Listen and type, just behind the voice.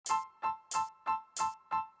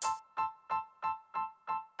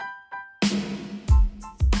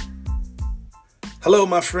Hello,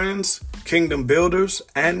 my friends, kingdom builders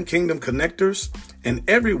and kingdom connectors, and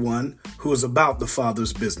everyone who is about the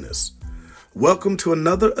Father's business. Welcome to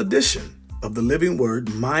another edition of the Living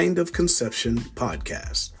Word Mind of Conception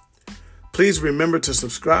podcast. Please remember to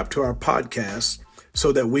subscribe to our podcast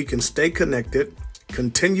so that we can stay connected,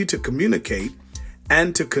 continue to communicate,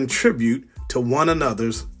 and to contribute to one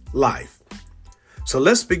another's life. So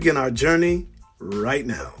let's begin our journey right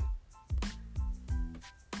now.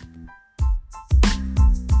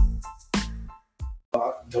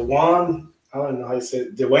 Dwayne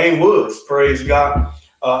Woods, praise God.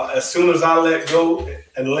 As soon as I let go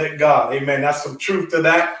and let God, amen. That's some truth to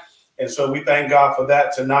that. And so we thank God for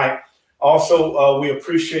that tonight. Also, we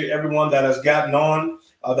appreciate everyone that has gotten on,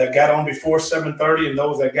 that got on before 7:30 and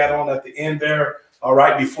those that got on at the end there,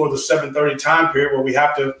 right before the 7:30 time period where we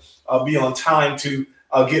have to be on time to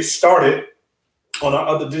get started on our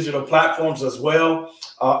other digital platforms as well,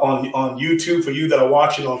 on YouTube for you that are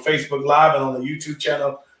watching on Facebook Live and on the YouTube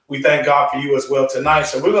channel. We thank God for you as well tonight.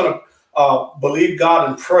 So we're going to believe God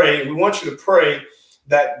and pray. We want you to pray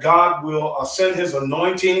that God will send his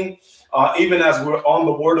anointing, even as we're on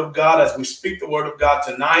the word of God, as we speak the word of God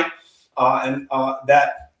tonight, and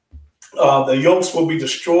that the yokes will be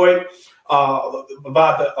destroyed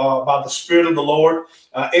by the Spirit of the Lord.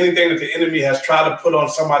 Anything that the enemy has tried to put on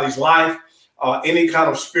somebody's life, any kind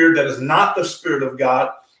of spirit that is not the Spirit of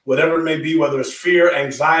God, whatever it may be, whether it's fear,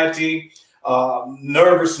 anxiety,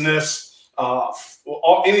 nervousness, or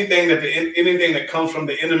anything that comes from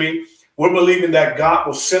the enemy, we're believing that God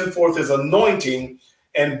will send forth his anointing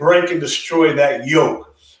and break and destroy that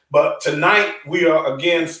yoke. But tonight we are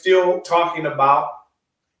again still talking about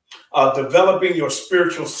developing your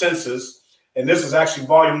spiritual senses. And this is actually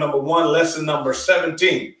volume number 1, lesson number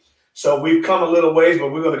 17. So we've come a little ways,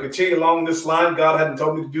 but we're going to continue along this line. God hadn't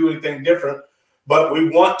told me to do anything different, but we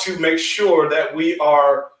want to make sure that we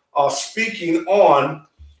are speaking on,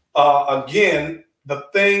 again, the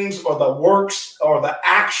things or the works or the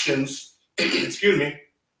actions, excuse me,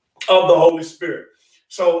 of the Holy Spirit.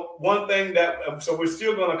 So one thing so we're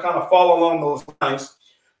still going to kind of follow along those lines,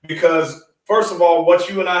 because first of all, what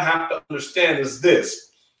you and I have to understand is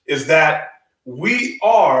that we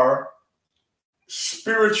are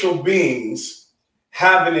spiritual beings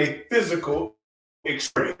having a physical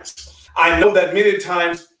experience. I know that many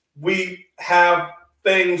times we have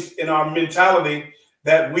things in our mentality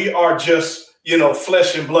that we are just,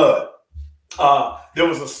 flesh and blood. There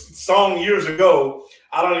was a song years ago.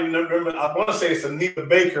 I don't even remember. I want to say it's Anita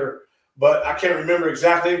Baker, but I can't remember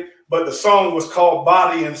exactly. But the song was called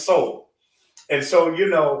Body and Soul. And so,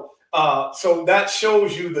 so that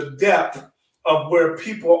shows you the depth of where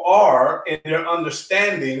people are in their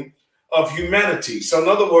understanding of humanity. So in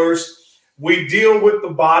other words, we deal with the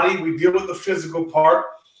body, we deal with the physical part.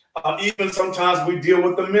 Even sometimes we deal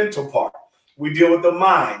with the mental part. We deal with the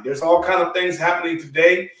mind. There's all kinds of things happening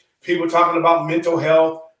today. People talking about mental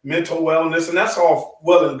health, mental wellness, and that's all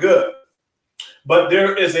well and good. But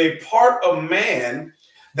there is a part of man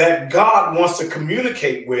that God wants to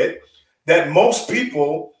communicate with that most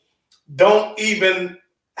people don't even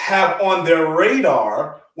have on their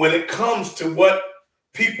radar when it comes to what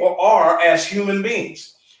people are as human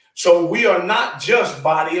beings. So we are not just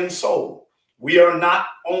body and soul. We are not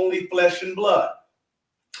only flesh and blood.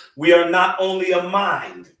 We are not only a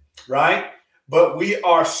mind, right? But we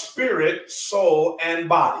are spirit, soul, and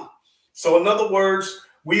body. So in other words,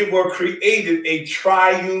 we were created a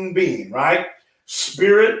triune being, right?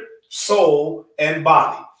 Spirit, soul, and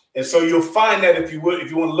body. And so you'll find that if you want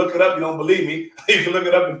to look it up, you don't believe me, you can look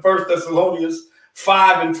it up in 1 Thessalonians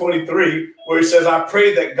 5:23, where it says, I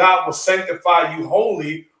pray that God will sanctify you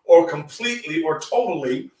wholly or completely or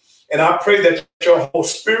totally. And I pray that your whole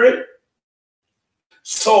spirit,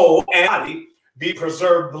 soul, and body be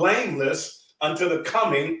preserved blameless until the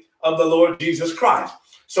coming of the Lord Jesus Christ.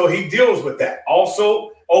 So he deals with that.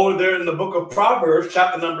 Also, over there in the book of Proverbs,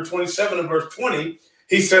 chapter number 27 and verse 20,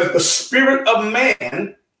 he says, the spirit of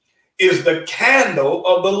man is the candle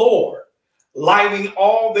of the Lord, lighting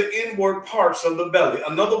all the inward parts of the belly.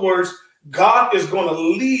 In other words, God is going to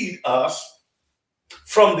lead us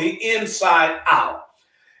from the inside out.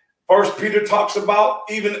 First Peter talks about,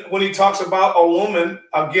 even when he talks about a woman,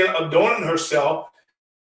 again, adorning herself,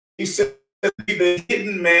 he said, the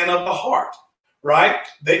hidden man of the heart, right?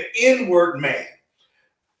 The inward man.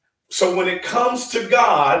 So when it comes to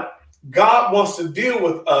God, God wants to deal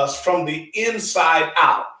with us from the inside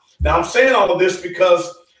out. Now, I'm saying all of this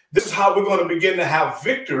because this is how we're going to begin to have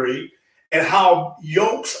victory and how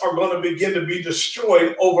yokes are going to begin to be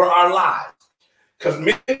destroyed over our lives. Because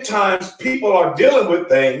many times people are dealing with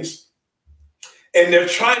things and they're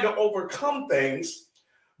trying to overcome things,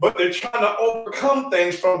 but they're trying to overcome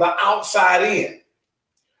things from the outside in.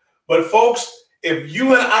 But folks, if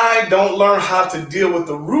you and I don't learn how to deal with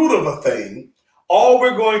the root of a thing, all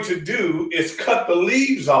we're going to do is cut the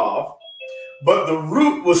leaves off, but the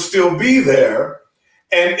root will still be there,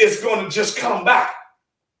 and it's going to just come back.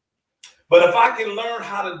 But if I can learn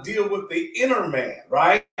how to deal with the inner man,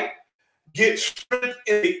 right? Get strength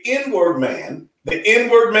in the inward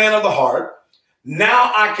man of the heart,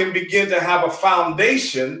 now I can begin to have a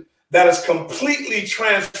foundation that is completely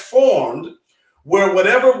transformed, where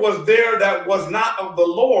whatever was there that was not of the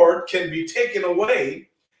Lord can be taken away,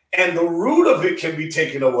 and the root of it can be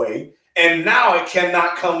taken away, and now it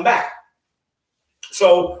cannot come back.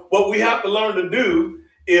 So what we have to learn to do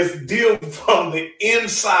is deal from the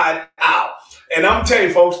inside out. And I'm telling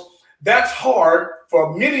you, folks, that's hard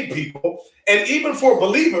for many people, and even for a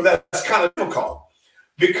believer, that's kind of difficult,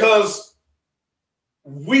 because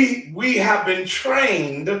we have been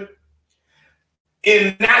trained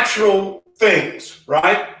in natural things,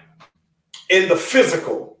 right? In the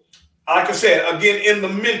physical, like I said, again, in the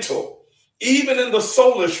mental, even in the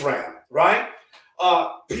soulish realm, right?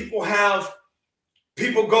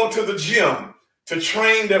 People go to the gym to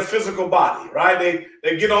train their physical body, right?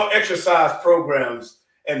 They get on exercise programs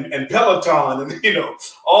and Peloton and,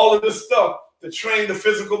 all of this stuff to train the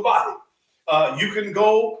physical body. You can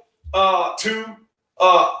go to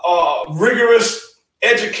rigorous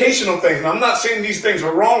educational things. And I'm not saying these things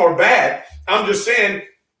are wrong or bad. I'm just saying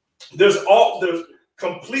there's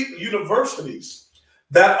complete universities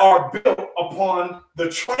that are built upon the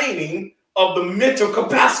training of the mental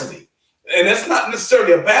capacity. And that's not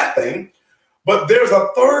necessarily a bad thing, but there's a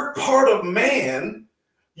third part of man,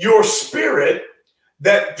 your spirit,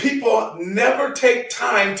 that people never take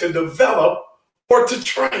time to develop or to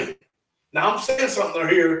train. Now, I'm saying something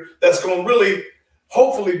here that's going to really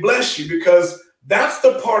hopefully bless you, because that's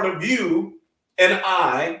the part of you and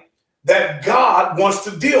I that God wants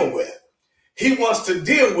to deal with. He wants to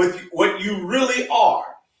deal with what you really are.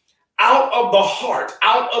 Out of the heart,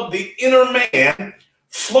 out of the inner man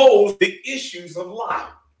flows the issues of life.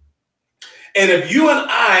 And if you and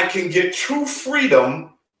I can get true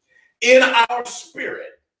freedom in our spirit,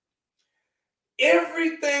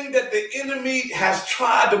 everything that the enemy has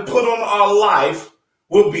tried to put on our life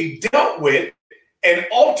will be dealt with and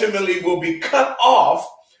ultimately will be cut off.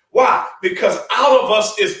 Why? Because out of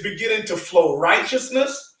us is beginning to flow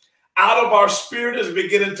righteousness. Out of our spirit is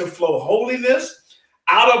beginning to flow holiness.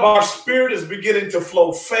 Out of our spirit is beginning to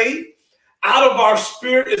flow faith. Out of our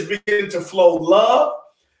spirit is beginning to flow love.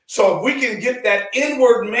 So if we can get that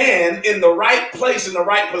inward man in the right place, in the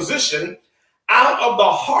right position, out of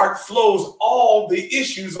the heart flows all the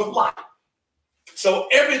issues of life. So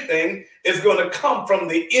everything is going to come from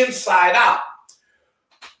the inside out.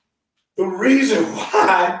 The reason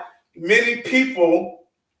why many people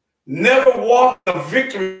never walk the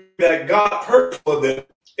victory that God purposed for them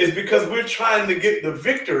is because we're trying to get the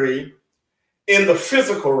victory in the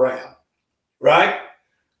physical realm, right?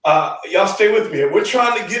 Y'all stay with me here. We're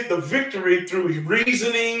trying to get the victory through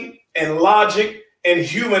reasoning and logic and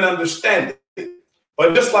human understanding.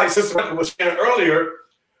 But just like Sister Rebecca was sharing earlier,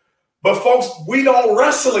 but folks, we don't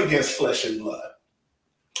wrestle against flesh and blood.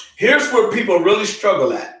 Here's where people really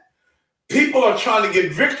struggle at. People are trying to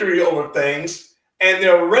get victory over things, and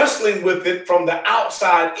they're wrestling with it from the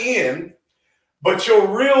outside in. But your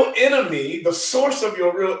real enemy, the source of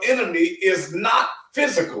your real enemy, is not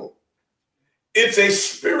physical. It's a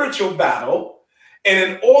spiritual battle.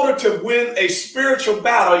 And in order to win a spiritual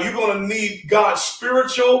battle, you're going to need God's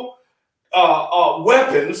spiritual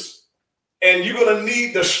weapons, and you're going to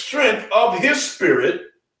need the strength of his spirit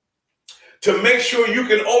to make sure you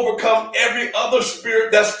can overcome every other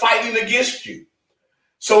spirit that's fighting against you.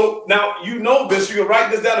 So now you know this. You can write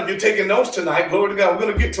this down if you're taking notes tonight. Glory to God. We're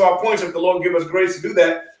going to get to our points if the Lord give us grace to do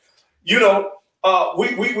that.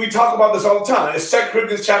 We talk about this all the time. It's 2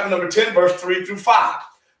 Corinthians chapter number 10, verse 3 through 5.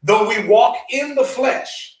 Though we walk in the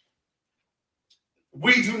flesh,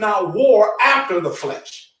 we do not war after the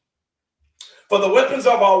flesh. For the weapons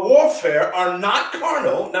of our warfare are not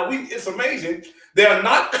carnal. Now, it's amazing. They are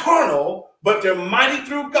not carnal, but they're mighty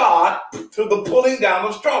through God to the pulling down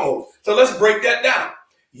of strongholds. So let's break that down.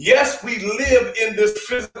 Yes, we live in this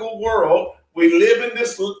physical world. We live in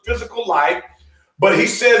this physical life. But he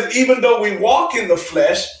says, even though we walk in the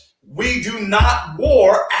flesh, we do not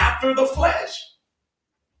war after the flesh.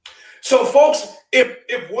 So, folks,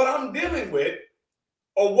 if what I'm dealing with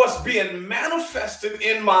or what's being manifested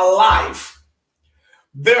in my life,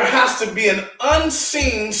 there has to be an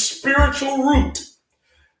unseen spiritual root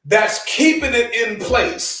that's keeping it in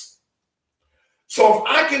place. So if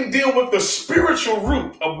I can deal with the spiritual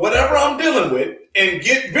root of whatever I'm dealing with and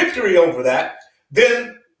get victory over that,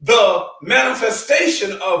 then the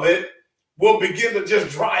manifestation of it will begin to just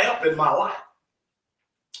dry up in my life.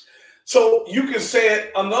 So you can say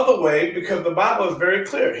it another way, because the Bible is very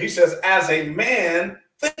clear. He says, as a man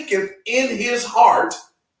thinketh in his heart,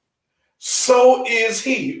 so is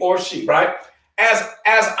he or she, right? As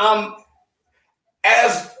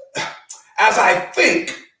I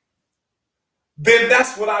think, then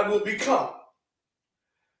that's what I will become.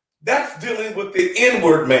 That's dealing with the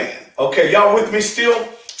inward man. Okay, y'all with me still?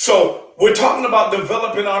 So we're talking about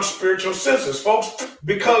developing our spiritual senses, folks,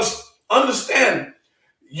 because understand,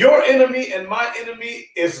 your enemy and my enemy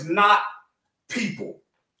is not people.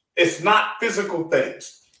 It's not physical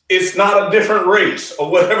things. It's not a different race or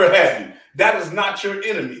whatever have you. That is not your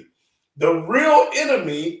enemy. The real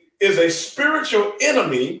enemy is a spiritual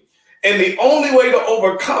enemy, and the only way to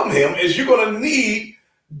overcome him is you're going to need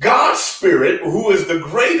God's spirit, who is the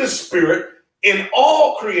greatest spirit in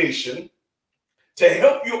all creation, to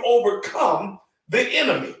help you overcome the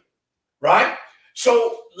enemy, right?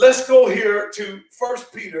 So let's go here to 1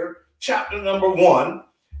 Peter chapter number 1,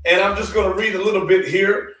 and I'm just going to read a little bit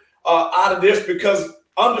here out of this, because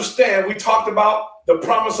understand, we talked about the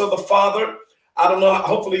promise of the Father. I don't know,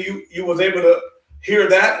 hopefully you was able to hear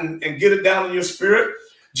that and get it down in your spirit.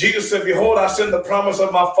 Jesus said, behold, I send the promise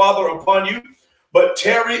of my Father upon you, but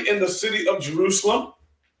tarry in the city of Jerusalem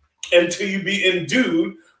until you be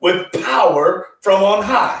endued with power from on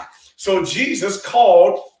high. So Jesus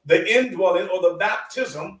called the indwelling or the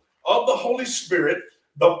baptism of the Holy Spirit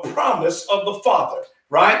the promise of the Father,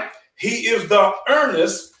 right? He is the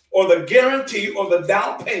earnest or the guarantee or the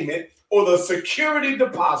down payment or the security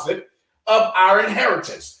deposit of our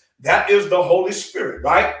inheritance. That is the Holy Spirit,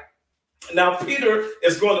 right? Now, Peter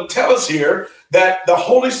is going to tell us here that the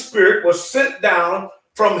Holy Spirit was sent down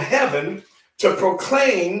from heaven to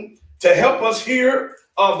proclaim, to help us hear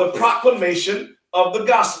of the proclamation of the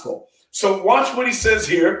gospel. So watch what he says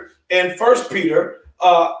here in 1 Peter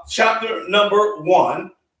chapter number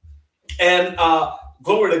 1. And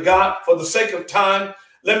glory to God, for the sake of time,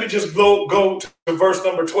 let me just go to verse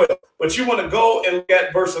number 12. But you want to go and look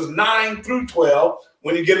at verses 9 through 12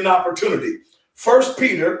 when you get an opportunity. 1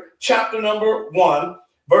 Peter chapter number 1,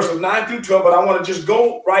 verses 9 through 12, but I want to just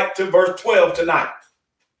go right to verse 12 tonight.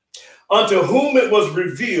 Unto whom it was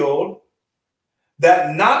revealed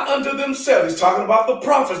that not unto themselves, he's talking about the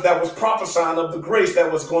prophets that was prophesying of the grace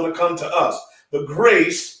that was going to come to us. The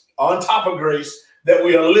grace on top of grace that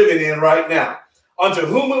we are living in right now. Unto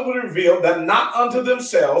whom it was revealed that not unto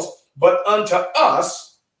themselves, but unto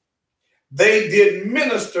us, they did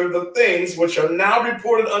minister the things which are now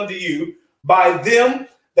reported unto you by them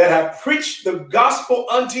that have preached the gospel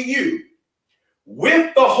unto you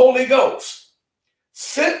with the Holy Ghost,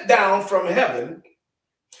 sent down from heaven,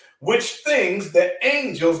 which things the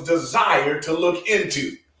angels desire to look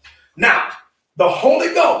into. Now, the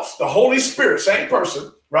Holy Ghost, the Holy Spirit, same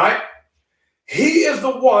person, right? He is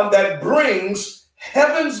the one that brings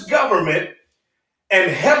heaven's government and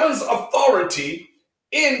heaven's authority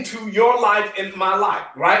into your life and my life,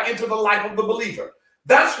 right? Into the life of the believer.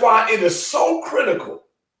 That's why it is so critical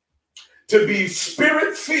to be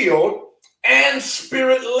spirit-filled and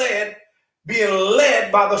spirit-led, being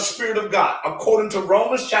led by the Spirit of God, according to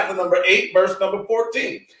Romans chapter number 8, verse number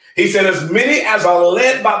 14. He said, as many as are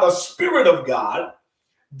led by the Spirit of God,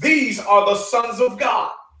 these are the sons of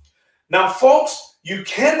God. Now, folks, you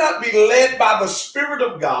cannot be led by the Spirit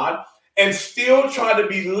of God and still try to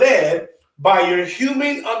be led by your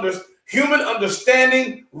human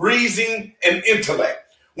understanding, reasoning, and intellect.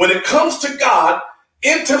 When it comes to God,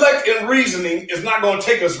 intellect and reasoning is not going to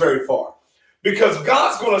take us very far, because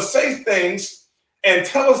God's going to say things and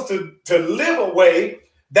tell us to live a way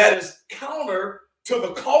that is counter to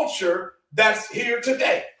the culture that's here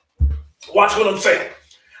today. Watch what I'm saying.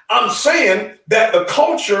 I'm saying that the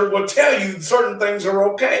culture will tell you certain things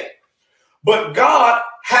are okay, but God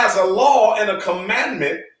has a law and a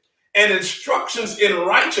commandment and instructions in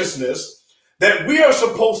righteousness that we are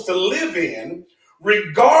supposed to live in,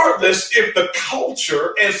 regardless if the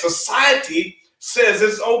culture and society says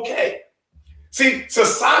it's okay. See,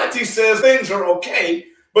 society says things are okay,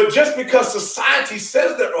 but just because society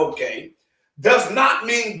says they're okay does not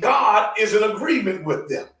mean God is in agreement with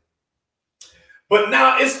them. But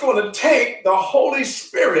now it's going to take the Holy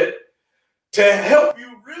Spirit to help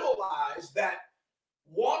you realize that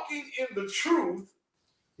walking in the truth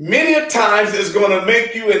many a times is going to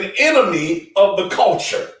make you an enemy of the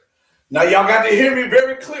culture. Now, y'all got to hear me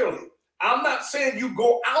very clearly. I'm not saying you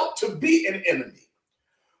go out to be an enemy,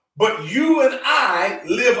 But you and I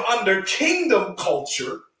live under kingdom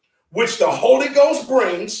culture, which the Holy Ghost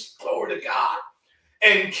brings, glory to God.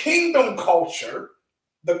 And kingdom culture,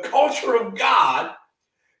 the culture of God,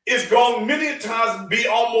 is going many times be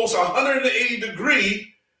almost 180 degree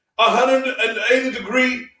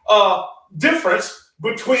difference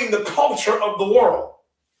between the culture of the world.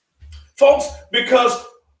 Folks, because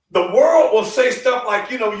the world will say stuff like,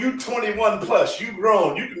 you 21 plus, you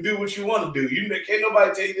grown, you can do what you want to do. Can't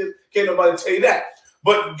nobody tell you this, can't nobody tell you that.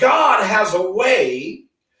 But God has a way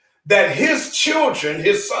that his children,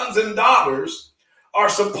 his sons and daughters, are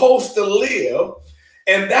supposed to live.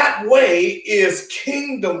 And that way is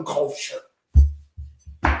kingdom culture.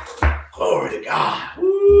 Glory to God.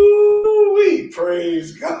 Woo-wee.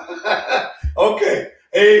 Praise God. Okay.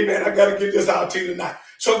 Amen. I got to get this out to you tonight.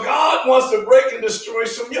 So God wants to break and destroy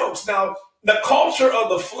some yokes. Now, the culture of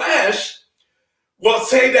the flesh will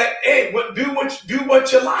say that, hey, do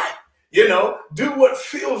what you like. Do what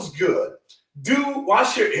feels good.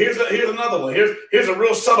 Watch here. Here's another one. Here's a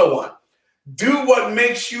real subtle one. Do what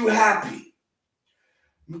makes you happy.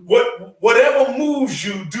 Whatever moves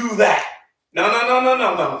you, do that.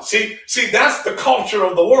 No. See, that's the culture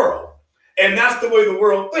of the world. And that's the way the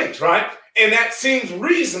world thinks, right? And that seems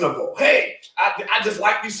reasonable. Hey, I just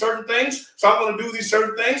like these certain things, so I'm going to do these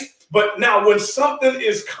certain things. But now when something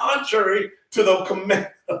is contrary to the command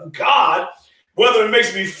of God, whether it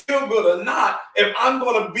makes me feel good or not, if I'm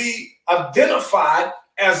going to be identified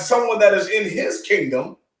as someone that is in his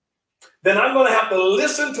kingdom, then I'm going to have to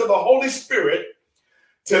listen to the Holy Spirit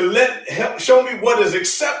to show me what is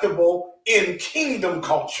acceptable in kingdom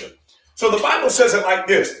culture. So the Bible says it like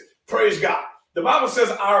this. Praise God. The Bible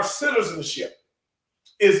says our citizenship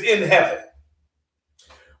is in heaven.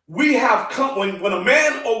 We have come, when a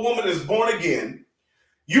man or woman is born again,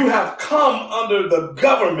 you have come under the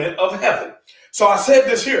government of heaven. So I said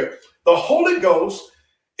this here. The Holy Ghost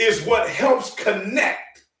is what helps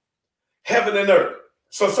connect heaven and earth.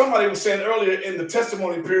 So somebody was saying earlier in the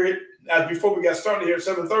testimony period, before we got started here at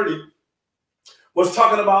 7:30, was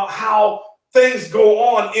talking about how things go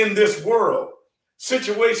on in this world,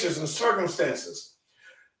 situations and circumstances.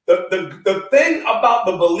 The thing about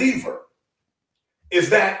the believer is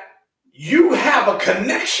that you have a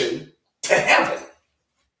connection to heaven.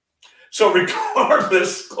 So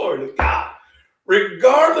regardless, glory to God,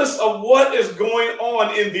 regardless of what is going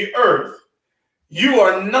on in the earth, you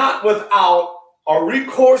are not without a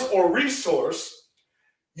recourse or resource.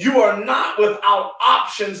 You are not without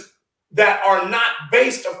options that are not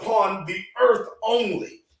based upon the earth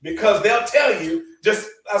only, because they'll tell you, just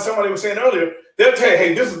as somebody was saying earlier, they'll tell you,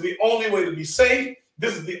 hey, this is the only way to be safe.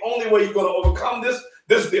 This is the only way you're going to overcome this.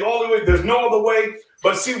 This is the only way. There's no other way.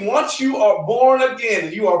 But see, once you are born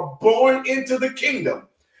again, you are born into the kingdom.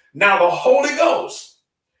 Now the Holy Ghost,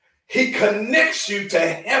 he connects you to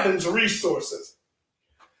heaven's resources.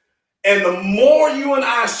 And the more you and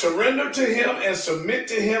I surrender to him and submit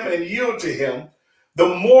to him and yield to him,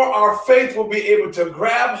 the more our faith will be able to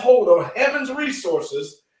grab hold of heaven's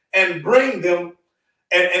resources and bring them,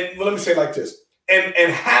 and well, let me say it like this,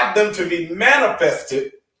 and have them to be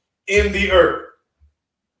manifested in the earth.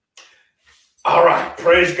 All right,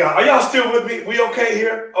 praise God. Are y'all still with me? We okay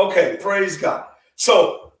here? Okay, praise God.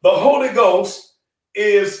 So the Holy Ghost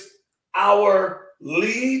is our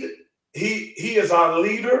lead. He is our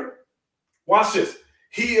leader. Watch this.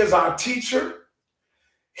 He is our teacher.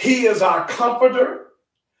 He is our comforter.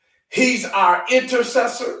 He's our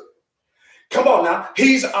intercessor. Come on now.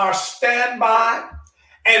 He's our standby.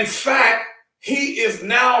 In fact, he is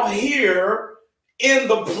now here in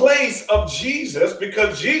the place of Jesus,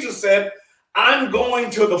 because Jesus said, I'm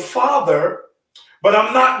going to the Father, but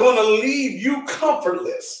I'm not going to leave you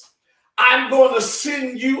comfortless. I'm going to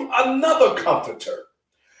send you another comforter.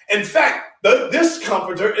 In fact, this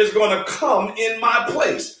comforter is going to come in my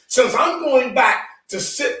place. Since I'm going back to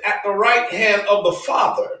sit at the right hand of the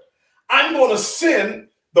Father, I'm going to send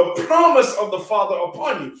the promise of the Father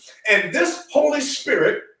upon you. And this Holy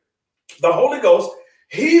Spirit, the Holy Ghost,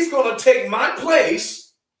 he's going to take my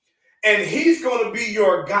place, and he's going to be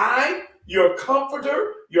your guide, your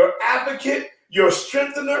comforter, your advocate, your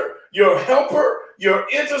strengthener, your helper, your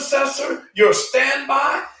intercessor, your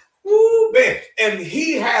standby. Woo, man. And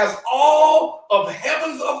he has all of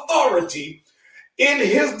heaven's authority in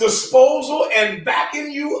his disposal and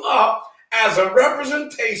backing you up as a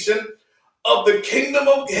representation of the kingdom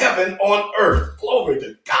of heaven on earth. Glory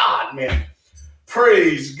to God, man.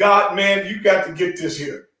 Praise God, man. You got to get this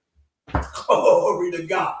here. Glory to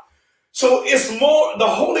God. So it's more, the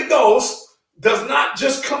Holy Ghost does not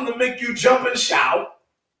just come to make you jump and shout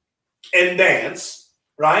and dance.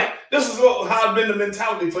 right? This is how it's been the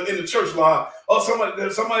mentality for in the church line. Oh,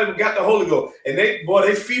 somebody got the Holy Ghost, and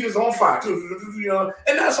their feet is on fire, you know,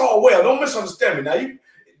 and that's all well. Don't misunderstand me. Now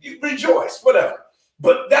you rejoice, whatever.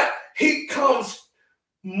 But that he comes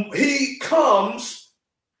to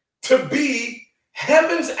be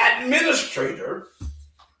heaven's administrator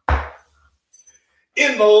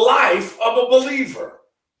in the life of a believer.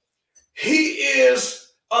 He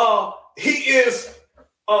is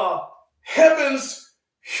heaven's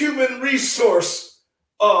human resource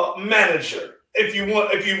manager, if you will,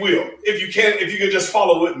 if you can just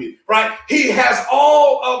follow with me, right? He has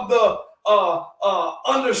all of the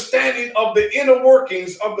understanding of the inner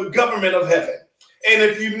workings of the government of heaven. And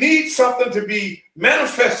if you need something to be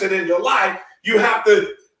manifested in your life, you have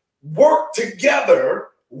to work together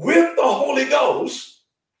with the Holy Ghost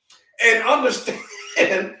and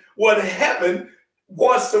understand what heaven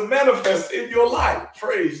wants to manifest in your life.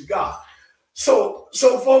 Praise God. So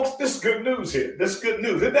folks, this is good news here. This is good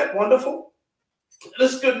news. Isn't that wonderful?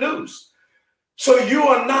 This is good news. So you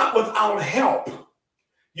are not without help.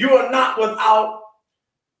 You are not without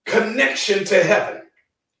connection to heaven.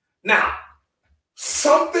 Now,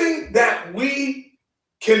 something that we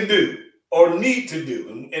can do or need to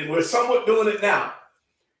do, and we're somewhat doing it now,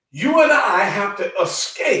 you and I have to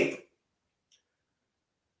escape.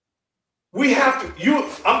 We have to,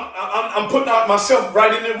 I'm putting out myself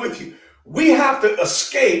right in there with you. We have to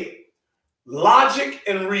escape logic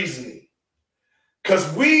and reasoning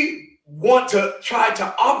because we want to try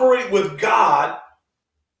to operate with God,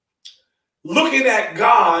 looking at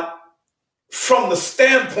God from the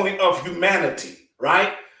standpoint of humanity,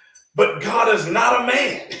 right? But God is not a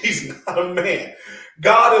man. He's not a man.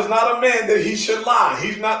 God is not a man that he should lie.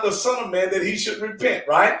 He's not the son of man that he should repent,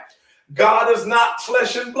 right? God is not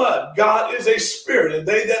flesh and blood. God is a spirit, and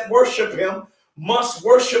they that worship him must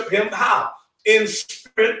worship him how? In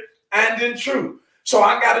spirit and in truth. So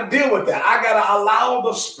I got to deal with that. I got to allow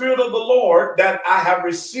the Spirit of the Lord that I have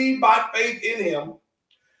received by faith in him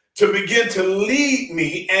to begin to lead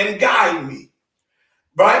me and guide me,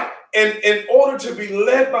 right? And in order to be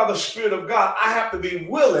led by the Spirit of God, I have to be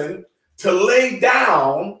willing to lay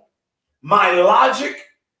down my logic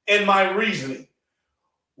and my reasoning.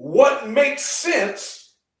 What makes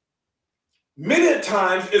sense many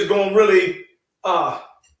times is going to really,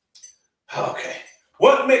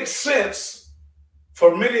 what makes sense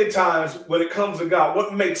for many times when it comes to God,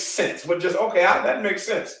 what makes sense? But just, that makes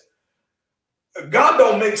sense. God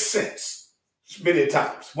don't make sense many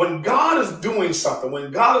times. When God is doing something,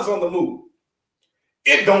 when God is on the move,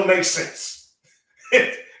 it don't make sense.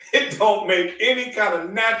 It don't make any kind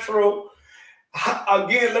of natural.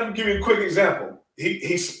 Again, let me give you a quick example.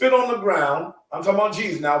 He spit on the ground. I'm talking about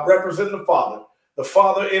Jesus now, representing the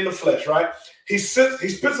Father in the flesh, right? He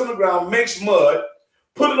spits on the ground, makes mud,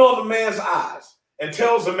 put it on the man's eyes, and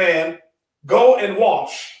tells the man, go and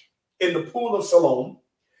wash in the pool of Siloam.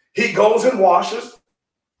 He goes and washes.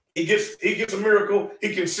 He gets a miracle.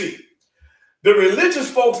 He can see. The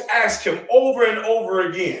religious folks ask him over and over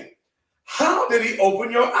again, how did he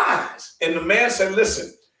open your eyes? And the man said,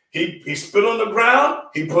 listen, he spit on the ground.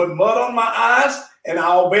 He put mud on my eyes, and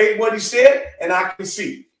I obeyed what he said, and I can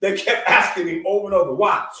see. They kept asking him over and over.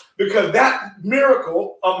 Why? Because a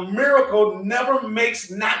miracle never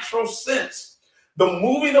makes natural sense. The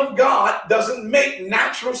moving of God doesn't make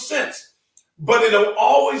natural sense, but it'll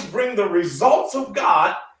always bring the results of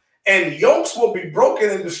God, and yokes will be broken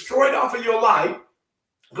and destroyed off of your life.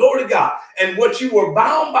 Glory to God. And what you were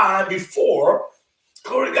bound by before,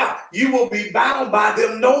 glory to God, you will be bound by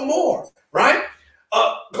them no more, right?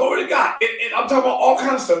 Glory to God. And I'm talking about all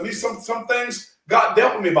kinds of stuff. Some things God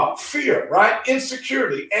dealt with me about. Fear, right?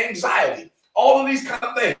 Insecurity, anxiety, all of these kind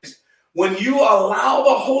of things. When you allow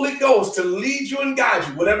the Holy Ghost to lead you and guide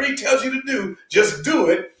you, whatever he tells you to do, just do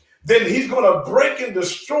it. Then he's going to break and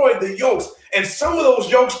destroy the yokes. And some of those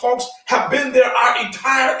yokes, folks, have been there our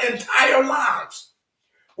entire lives.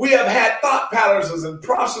 We have had thought patterns and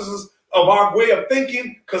processes of our way of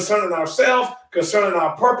thinking concerning ourselves, concerning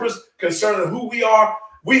our purpose, concerning who we are.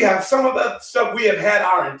 We have some of that stuff we have had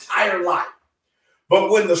our entire life. But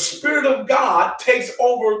when the Spirit of God takes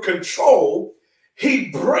over control, he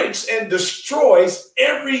breaks and destroys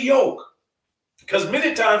every yoke. Because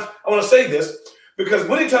many times, I want to say this, because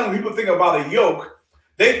many times when people think about a yoke,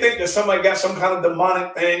 they think that somebody got some kind of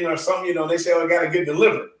demonic thing or something, they say, I got to get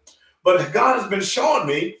delivered. But God has been showing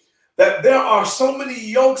me that there are so many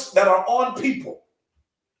yokes that are on people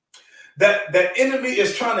that the enemy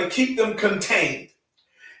is trying to keep them contained.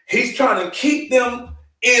 He's trying to keep them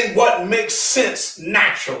in what makes sense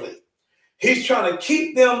naturally. He's trying to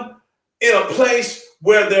keep them in a place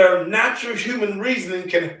where their natural human reasoning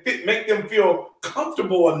can make them feel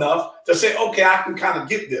comfortable enough to say, okay, I can kind of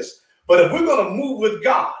get this. But if we're going to move with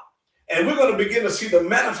God and we're going to begin to see the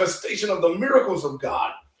manifestation of the miracles of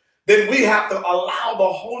God, then we have to allow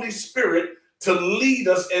the Holy Spirit to lead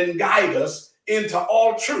us and guide us into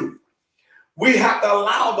all truth. We have to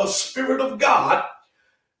allow the Spirit of God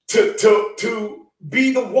to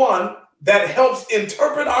be the one that helps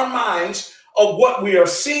interpret our minds of what we are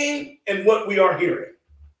seeing and what we are hearing.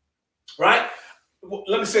 Right?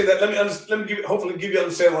 Let me say that. Let me hopefully give you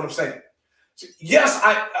understand what I'm saying. Yes,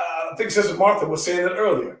 I think Sister Martha was saying it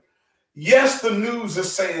earlier. Yes, the news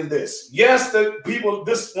is saying this. Yes, the people,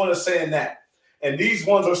 this one is saying that. And these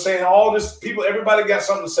ones are saying all this. People, everybody got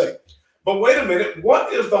something to say. But wait a minute.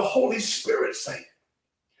 What is the Holy Spirit saying?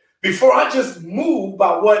 Before I just move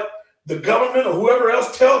by what the government or whoever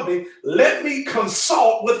else tells me, let me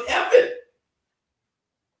consult with heaven.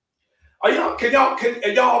 Are y'all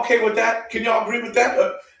okay with that? Can y'all agree with that?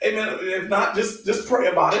 Amen. If not, just pray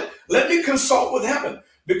about it. Let me consult with heaven.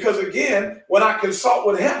 Because again, when I consult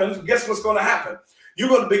with heaven, guess what's going to happen? You're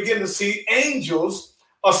going to begin to see angels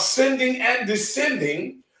ascending and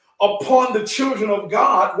descending upon the children of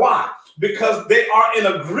God. Why? Because they are in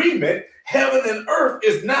agreement. Heaven and earth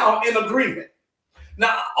is now in agreement.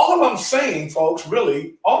 Now, all I'm saying, folks,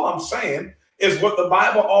 really, all I'm saying is what the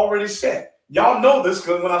Bible already said. Y'all know this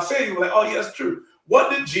because when I say it, you're like, oh, yeah, that's true. What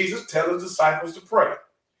did Jesus tell his disciples to pray?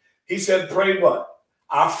 He said, pray what?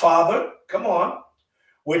 Our Father, come on,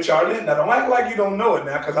 which art in. Now, don't act like you don't know it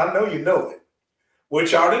now, because I know you know it.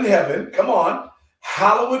 Which art in heaven, come on,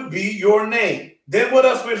 hallowed be your name. Then what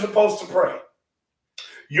else we're supposed to pray?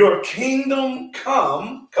 Your kingdom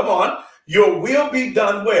come on, your will be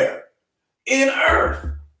done where? In earth,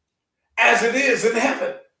 as it is in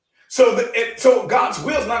heaven. So God's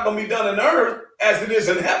will is not going to be done in earth as it is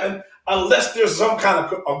in heaven unless there's some kind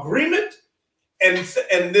of agreement and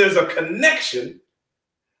there's a connection,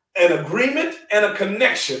 an agreement and a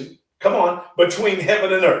connection, come on, between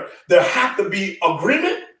heaven and earth. There have to be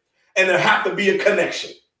agreement and there have to be a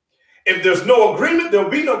connection. If there's no agreement, there'll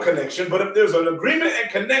be no connection. But if there's an agreement and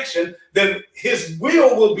connection, then his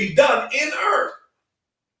will be done in earth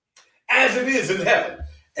as it is in heaven.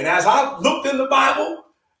 And as I looked in the Bible,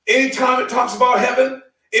 anytime it talks about heaven,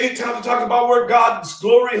 anytime it talks about where God's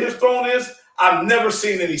glory and his throne is, I've never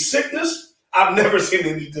seen any sickness. I've never seen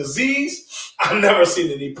any disease. I've never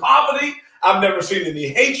seen any poverty. I've never seen any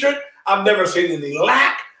hatred. I've never seen any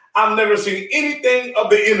lack. I've never seen anything of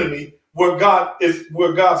the enemy where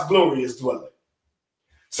God's glory is dwelling.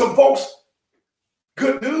 So, folks,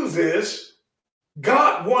 good news is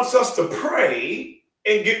God wants us to pray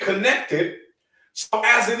and get connected. So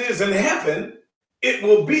as it is in heaven, it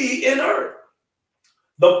will be in earth.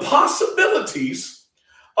 The possibilities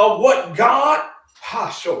of what God,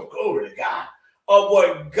 glory to God, of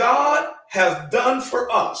what God has done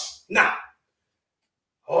for us. Now,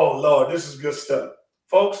 oh Lord, this is good stuff.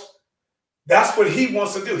 Folks, that's what he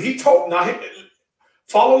wants to do. He told, now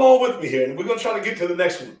follow along with me here, and we're going to try to get to the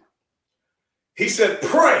next one. He said,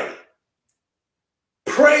 pray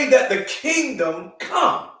that the kingdom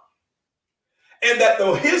come. And that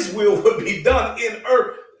though his will would be done in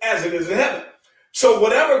earth as it is in heaven. So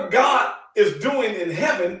whatever God is doing in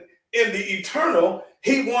heaven, in the eternal,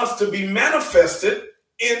 he wants to be manifested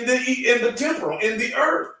in the temporal, in the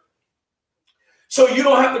earth. So you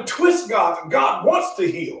don't have to twist God. God wants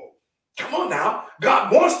to heal. Come on now.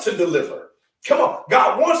 God wants to deliver. Come on.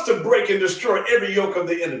 God wants to break and destroy every yoke of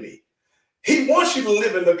the enemy. He wants you to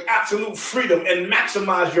live in the absolute freedom and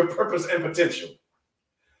maximize your purpose and potential.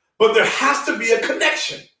 But there has to be a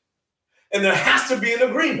connection and there has to be an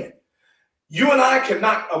agreement. You and I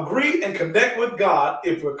cannot agree and connect with God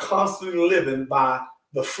if we're constantly living by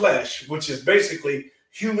the flesh, which is basically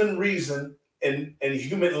human reason and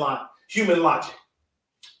human logic.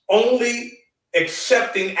 Only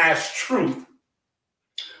accepting as truth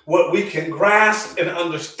what we can grasp and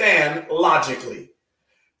understand logically.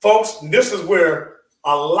 Folks, this is where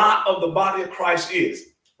a lot of the body of Christ is,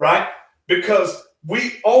 right? Because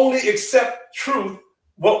we only accept truth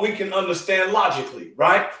what we can understand logically,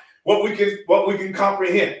 right? What we can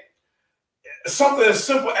comprehend. Something as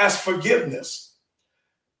simple as forgiveness.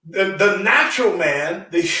 The natural man,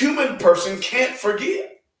 the human person can't forgive.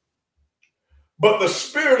 But the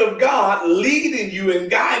Spirit of God leading you and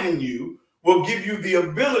guiding you will give you the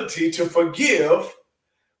ability to forgive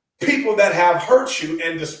people that have hurt you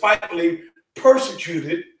and despitefully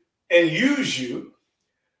persecuted and used you.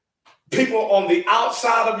 People on the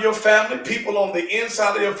outside of your family, people on the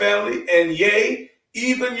inside of your family, and yea,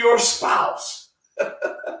 even your spouse.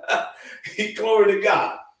 Glory to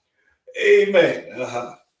God. Amen.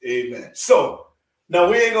 Amen. So now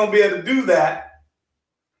we ain't gonna be able to do that.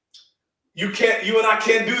 You and I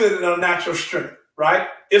can't do that in our natural strength, right?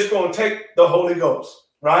 It's gonna take the Holy Ghost,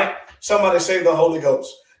 right? Somebody say the Holy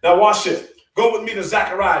Ghost. Now watch this. Go with me to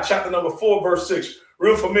Zechariah chapter number 4, verse 6.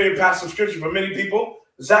 Real familiar passage of scripture for many people.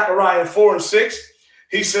 Zechariah 4 and 6.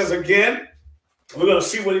 He says again, we're going to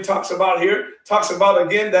see what he talks about here. Talks about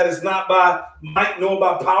again that it's not by might nor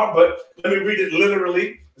by power, but let me read it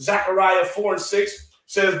literally. Zechariah 4 and 6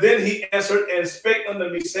 says, Then he answered and spake unto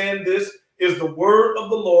me, saying, This is the word of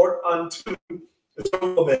the Lord unto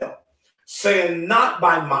Zerubbabel, saying, Not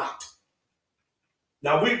by might.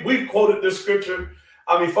 Now we've quoted this scripture.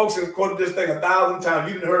 I mean, folks have quoted this thing 1,000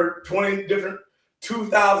 times. You've heard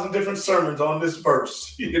 2,000 different sermons on this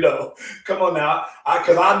verse. Come on now,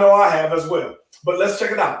 because I know I have as well. But let's check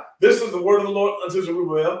it out. This is the word of the Lord unto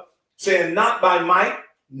Zerubbabel, saying, Not by might,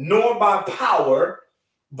 nor by power,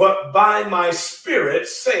 but by my spirit,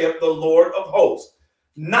 saith the Lord of hosts.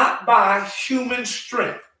 Not by human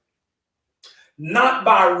strength, not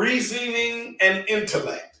by reasoning and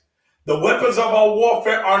intellect. The weapons of our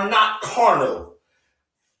warfare are not carnal,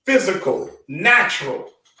 physical, natural,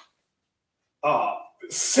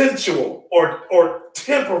 sensual, or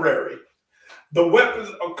temporary. The weapons,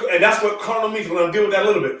 and that's what carnal means. We're going to deal with that a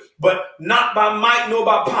little bit. But not by might nor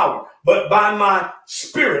by power, but by my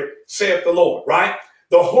spirit, saith the Lord, right?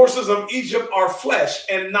 The horses of Egypt are flesh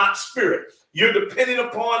and not spirit. You're depending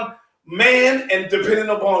upon man and depending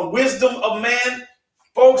upon wisdom of man.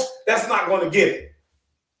 Folks, that's not going to get it.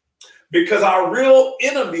 Because our real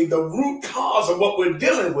enemy, the root cause of what we're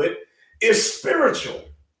dealing with, is spiritual.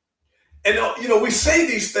 And, we say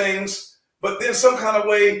these things, but then some kind of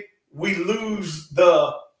way we lose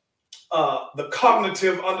the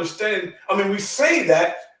cognitive understanding. I mean, we say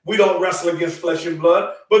that we don't wrestle against flesh and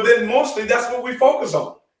blood, but then mostly that's what we focus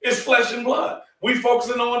on. It's flesh and blood. We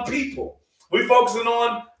focusing on people. We focusing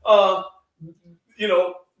on,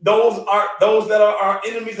 those that are our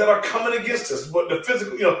enemies that are coming against us. But the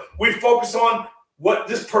physical, we focus on what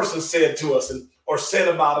this person said to us or said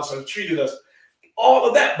about us or treated us. All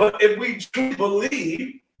of that. But if we truly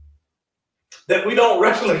believe that we don't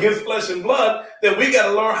wrestle against flesh and blood, then we got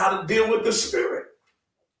to learn how to deal with the spirit.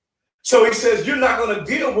 So he says, you're not going to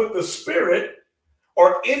deal with the spirit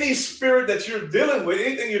or any spirit that you're dealing with,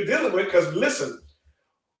 anything you're dealing with, because listen,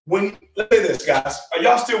 let's say this, guys. Are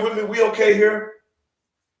y'all still with me? We okay here?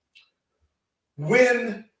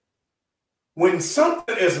 When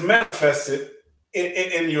something is manifested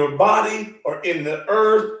in your body or in the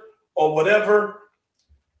earth or whatever,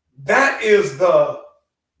 that's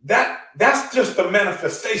just the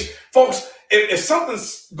manifestation. Folks, if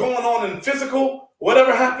something's going on in physical,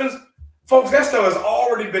 whatever happens, folks, that stuff has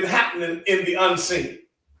already been happening in the unseen.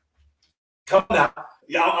 Come on.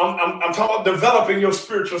 Yeah, I'm talking about developing your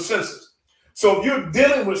spiritual senses. So if you're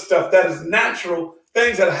dealing with stuff that is natural,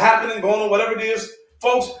 things that are happening, going on, whatever it is,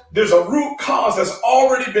 folks, there's a root cause that's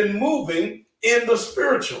already been moving in the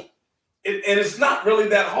spiritual. And it's not really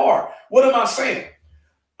that hard. What am I saying?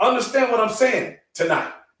 Understand what I'm saying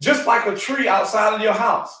tonight. Just like a tree outside of your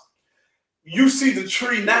house. You see the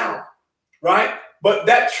tree now, right? But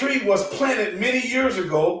that tree was planted many years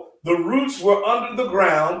ago. The roots were under the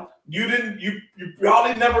ground. You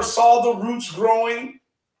probably never saw the roots growing.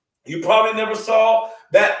 You probably never saw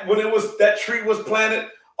that when that tree was planted.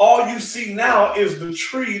 All you see now is the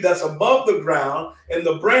tree that's above the ground and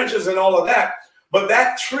the branches and all of that. But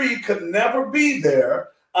that tree could never be there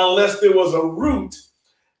unless there was a root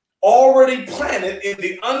already planted in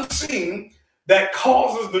the unseen that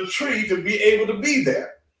causes the tree to be able to be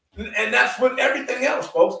there. And that's with everything else,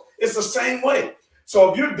 folks. It's the same way.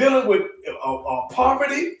 So if you're dealing with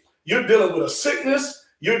poverty, you're dealing with a sickness,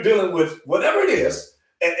 you're dealing with whatever it is,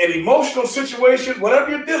 an emotional situation,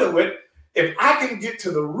 whatever you're dealing with, if I can get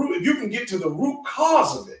to the root, if you can get to the root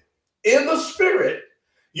cause of it in the spirit,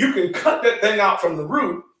 you can cut that thing out from the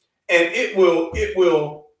root and it will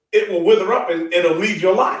wither up and it'll leave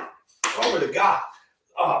your life. Glory to God.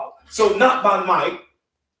 So not by might,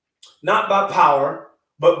 not by power,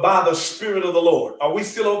 but by the Spirit of the Lord. Are we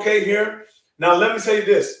still okay here? Now, let me say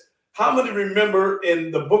this. How many remember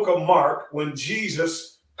in the book of Mark when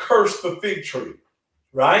Jesus cursed the fig tree,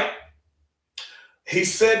 right? He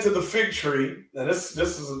said to the fig tree, and that's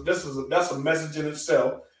a message in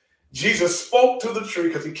itself. Jesus spoke to the tree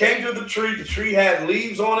because he came to the tree had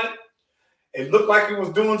leaves on it. It looked like it was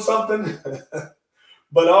doing something,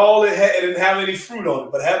 but it didn't have any fruit on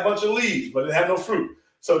it, but it had a bunch of leaves, but it had no fruit.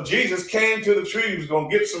 So Jesus came to the tree, he was going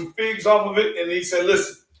to get some figs off of it, and he said,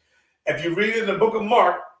 listen, if you read it in the book of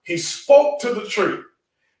Mark, he spoke to the tree.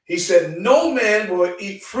 He said, no man will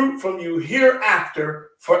eat fruit from you hereafter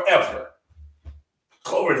forever.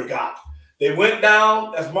 Glory to God. They went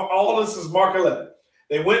down, all of this is Mark 11.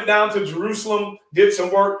 They went down to Jerusalem, did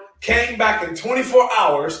some work, came back in 24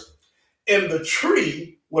 hours, and the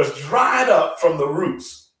tree was dried up from the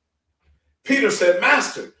roots. Peter said,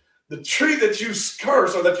 Master, the tree that you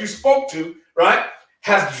cursed or that you spoke to, right,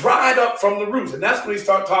 has dried up from the roots. And that's when he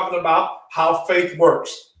started talking about how faith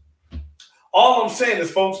works. All I'm saying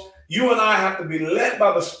is, folks, you and I have to be led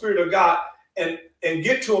by the Spirit of God and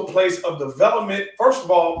get to a place of development, first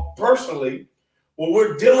of all, personally, where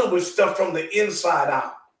we're dealing with stuff from the inside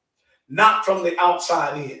out, not from the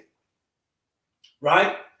outside in,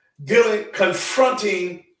 right?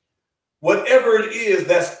 Confronting whatever it is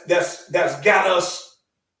that's got us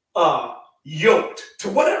yoked to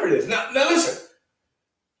whatever it is. Now listen,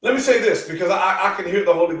 let me say this because I can hear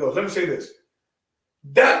the Holy Ghost. Let me say this.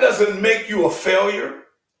 That doesn't make you a failure.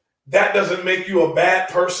 That doesn't make you a bad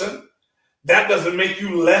person. That doesn't make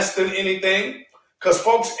you less than anything. Because,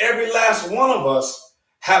 folks, every last one of us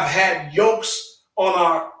have had yokes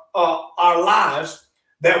on our lives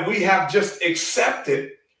that we have just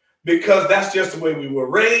accepted because that's just the way we were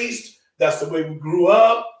raised. That's the way we grew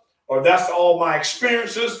up, or that's all my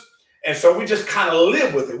experiences. And so we just kind of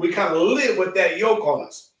live with it. We kind of live with that yoke on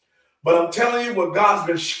us. But I'm telling you what God's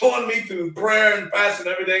been showing me through prayer and fasting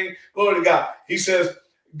and everything. Glory to God. He says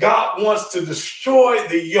God wants to destroy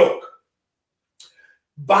the yoke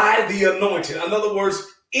by the anointing. In other words,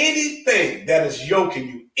 anything that is yoking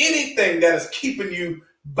you, anything that is keeping you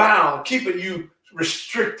bound, keeping you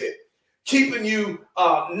restricted, keeping you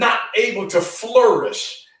not able to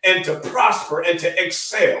flourish and to prosper and to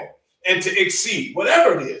excel and to exceed,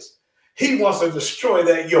 whatever it is, he wants to destroy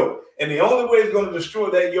that yoke. And the only way he's going to destroy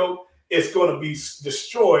that yoke is going to be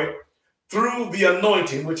destroyed through the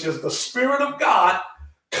anointing, which is the Spirit of God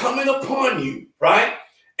coming upon you, right?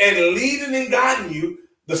 And leading and guiding you,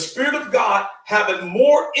 the Spirit of God having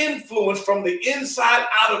more influence from the inside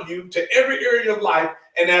out of you to every area of life.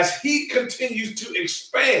 And as he continues to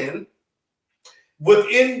expand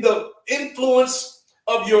within the influence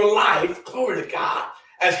of your life, glory to God,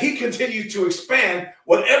 as he continues to expand,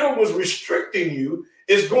 whatever was restricting you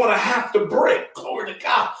is going to have to break. Glory to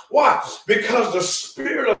God. Why? Because the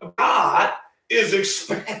Spirit of God is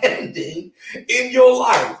expanding in your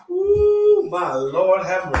life. Ooh, my Lord,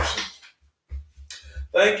 have mercy.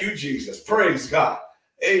 Thank you, Jesus. Praise God.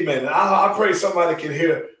 Amen. I pray somebody can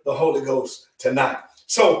hear the Holy Ghost tonight.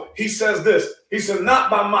 So he says this. He said,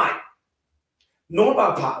 not by might, nor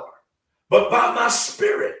by power, but by my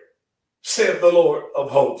Spirit, saith the Lord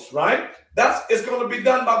of hosts, right? It's going to be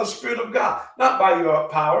done by the Spirit of God, not by your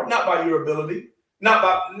power, not by your ability, not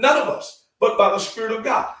by none of us, but by the Spirit of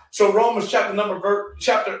God. So Romans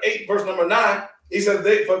chapter 8, verse number 9, he says,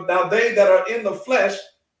 now they that are in the flesh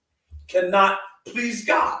cannot please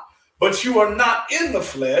God. But you are not in the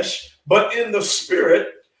flesh, but in the Spirit.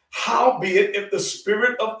 Howbeit, if the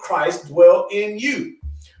Spirit of Christ dwell in you.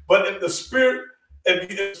 But if the Spirit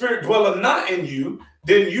dwelleth not in you,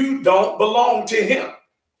 then you don't belong to him.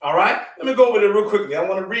 All right? Let me go over there real quickly. I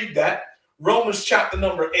want to read that. Romans chapter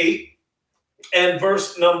number 8 and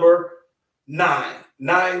verse number 9.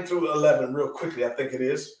 9 through 11 real quickly, I think it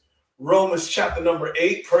is. Romans chapter number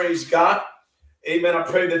 8. Praise God. Amen. I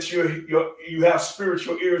pray that you have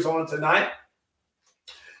spiritual ears on tonight.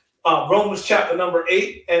 Romans chapter number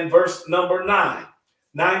 8 and verse number 9.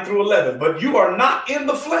 9 through 11. But you are not in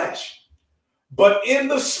the flesh, but in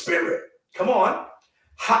the Spirit. Come on.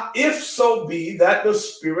 If so be that the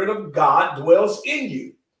Spirit of God dwells in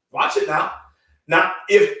you. Watch it now. Now,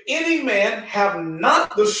 if any man have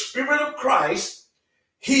not the Spirit of Christ,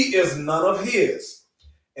 he is none of his.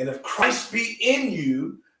 And if Christ be in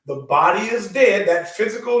you, the body is dead. That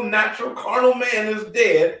physical, natural, carnal man is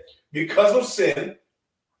dead because of sin.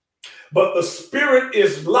 But the Spirit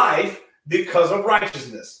is life because of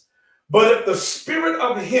righteousness. But if the Spirit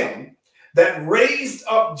of him that raised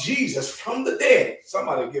up Jesus from the dead,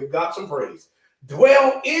 somebody give God some praise,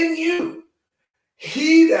 dwell in you,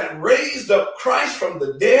 he that raised up Christ from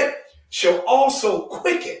the dead shall also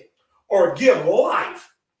quicken or give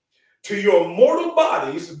life to your mortal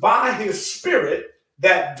bodies by his Spirit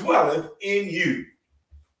that dwelleth in you.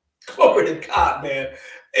 Glory to God, man.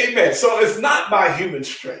 Amen. So it's not by human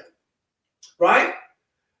strength, right?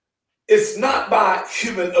 It's not by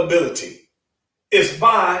human ability. It's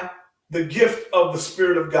by the gift of the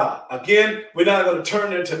Spirit of God. Again, we're not going to turn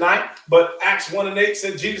there tonight, but Acts 1 and 8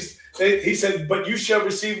 said Jesus, he said, but you shall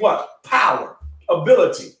receive what? Power,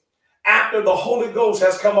 ability, after the Holy Ghost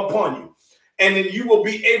has come upon you. And then you will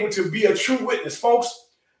be able to be a true witness. Folks,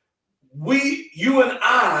 you and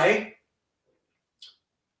I,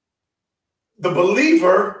 the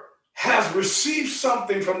believer, has received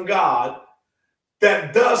something from God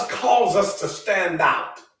that does cause us to stand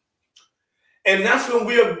out. And that's when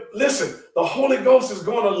listen, the Holy Ghost is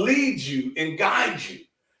going to lead you and guide you.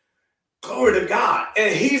 Glory to God.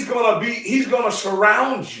 And he's going to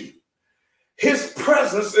surround you. His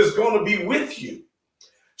presence is going to be with you.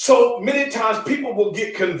 So many times people will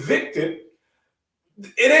get convicted.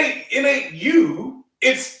 It ain't you.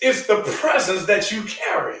 It's the presence that you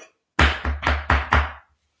carry.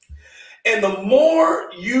 And the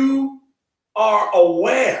more you are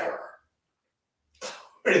aware,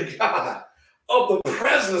 glory to God, of the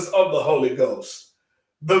presence of the Holy Ghost,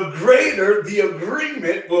 the greater the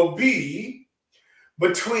agreement will be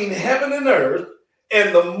between heaven and earth,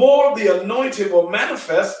 and the more the anointing will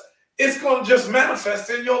manifest. It's going to just manifest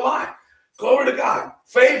in your life. Glory to God.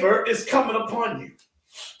 Favor is coming upon you.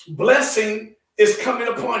 Blessing is coming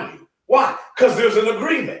upon you. Why? Because there's an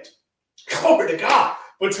agreement. Glory to God,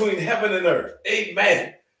 between heaven and earth.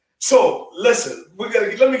 Amen. So listen,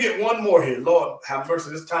 let me get one more here. Lord, have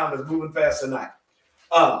mercy. This time is moving fast tonight.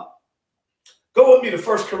 Go with me to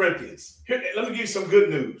 1 Corinthians. Here, let me give you some good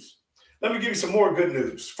news. Let me give you some more good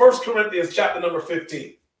news. 1 Corinthians chapter number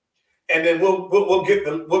 15. And then we'll get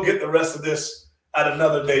the rest of this at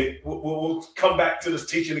another day. We'll come back to this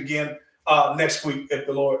teaching again next week if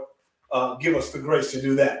the Lord give us the grace to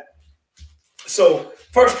do that. So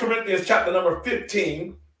 1 Corinthians chapter number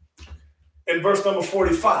 15 and verse number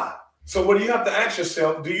 45. So what do you have to ask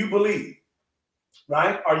yourself? Do you believe?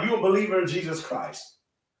 Right? Are you a believer in Jesus Christ?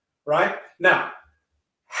 Right? Now,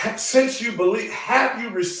 since you believe, have you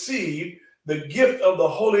received the gift of the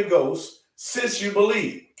Holy Ghost since you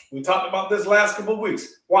believe? We talked about this last couple of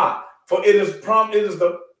weeks. Why? For it is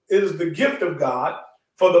the gift of God,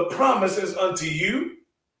 for the promises unto you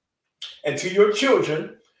and to your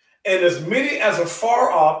children, and as many as are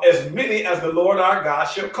far off, as many as the Lord our God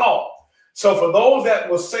shall call. So for those that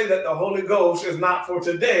will say that the Holy Ghost is not for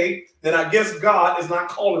today, then I guess God is not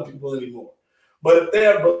calling people anymore. But if they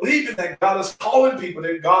are believing that God is calling people,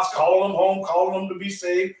 that God's calling them home, calling them to be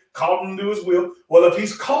saved, calling them to do his will, well, if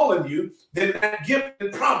he's calling you, then that gift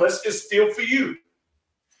and promise is still for you.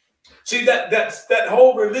 See, that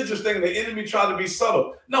whole religious thing, the enemy tried to be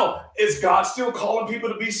subtle. No, is God still calling people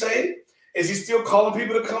to be saved? Is he still calling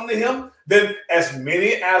people to come to him? Then as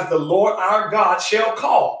many as the Lord our God shall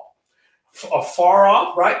call. Afar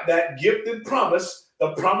off, right? That gift and promise,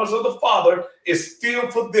 the promise of the Father, is still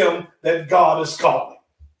for them that God is calling.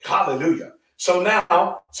 Hallelujah. So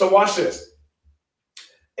watch this.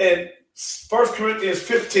 In 1 Corinthians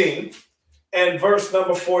 15 and verse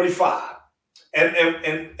number 45. And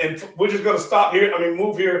we're just going to stop here.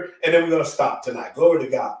 Move here, and then we're going to stop tonight. Glory to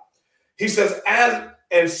God. He says,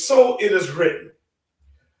 and so it is written,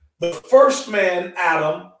 the first man,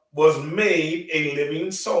 Adam, was made a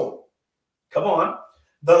living soul. Come on.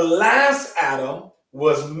 The last Adam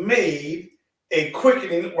was made a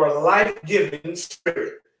quickening or life-giving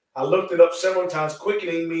spirit. I looked it up several times.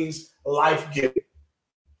 Quickening means life-giving.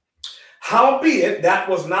 Howbeit, that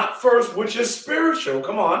was not first which is spiritual,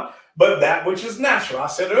 come on, but that which is natural. I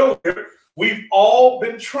said earlier, we've all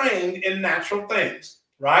been trained in natural things,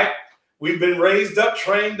 right? We've been raised up,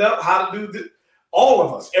 trained up how to do this. All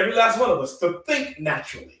of us, every last one of us, to think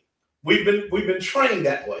naturally. We've been trained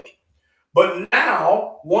that way. But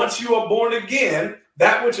now, once you are born again,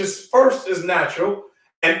 that which is first is natural,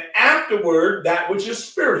 and afterward, that which is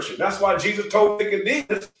spiritual. That's why Jesus told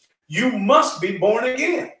Nicodemus, you must be born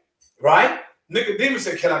again, right? Nicodemus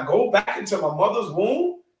said, can I go back into my mother's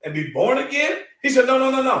womb and be born again? He said,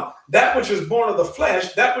 no. That which is born of the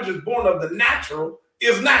flesh, that which is born of the natural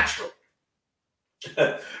is natural.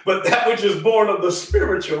 But that which is born of the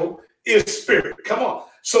spiritual is spirit. Come on.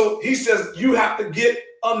 So he says, you have to get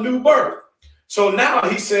a new birth. So now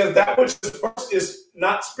he says that which is first is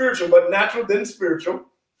not spiritual, but natural, then spiritual.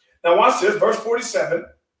 Now watch this, verse 47.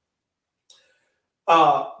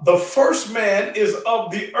 The first man is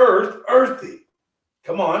of the earth, earthy.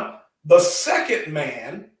 Come on. The second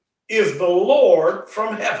man is the Lord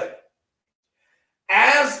from heaven.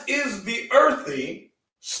 As is the earthy,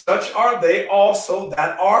 such are they also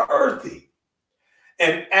that are earthy.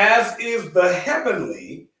 And as is the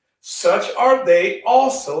heavenly, such are they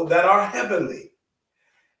also that are heavenly.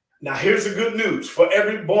 Now here's the good news for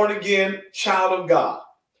every born again child of God.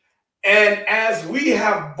 And as we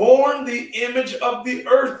have borne the image of the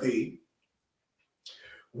earthy,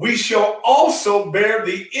 we shall also bear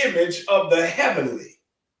the image of the heavenly.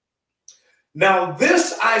 Now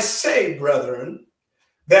this I say, brethren,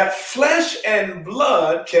 that flesh and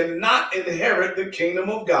blood cannot inherit the kingdom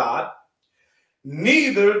of God,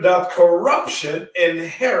 neither doth corruption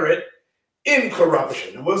inherit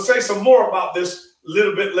incorruption. And we'll say some more about this a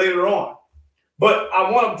little bit later on. But I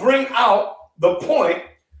want to bring out the point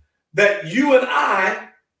that you and I,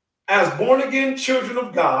 as born again children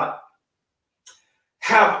of God,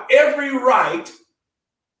 have every right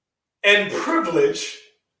and privilege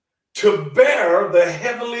to bear the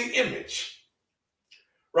heavenly image,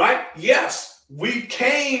 right? Yes, we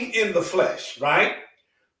came in the flesh, right?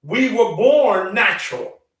 We were born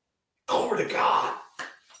natural. Glory to God.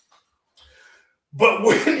 But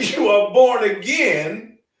when you are born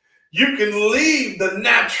again, you can leave the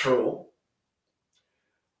natural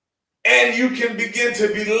and you can begin to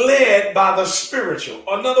be led by the spiritual.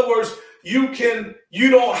 In other words, you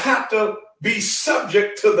don't have to be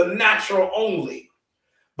subject to the natural only,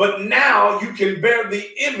 but now you can bear the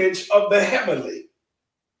image of the heavenly.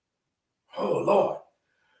 Oh, Lord.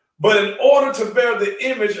 But in order to bear the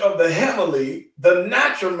image of the heavenly, the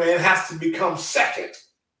natural man has to become second.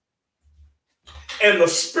 And the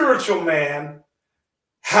spiritual man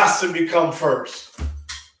has to become first.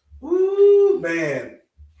 Ooh, man.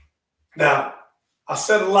 Now, I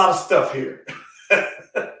said a lot of stuff here.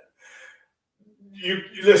 You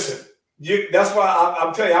listen. That's why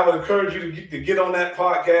I'm telling you, I would encourage you to get on that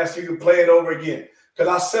podcast. You can play it over again because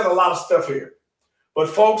I said a lot of stuff here. But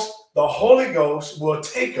folks, the Holy Ghost will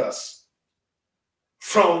take us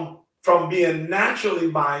from being naturally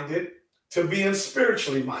minded to being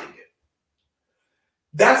spiritually minded.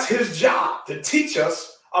 That's his job, to teach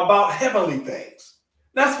us about heavenly things.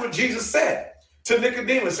 That's what Jesus said to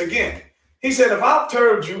Nicodemus again. He said, if I've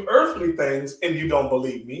told you earthly things and you don't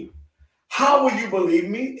believe me, how will you believe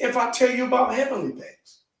me if I tell you about heavenly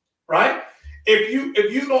things? Right? If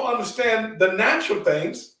you don't understand the natural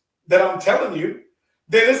things that I'm telling you,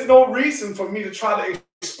 then there's no reason for me to try to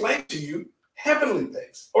explain to you heavenly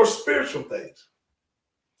things or spiritual things.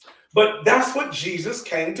 But that's what Jesus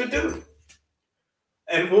came to do.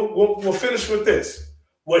 And we'll finish with this.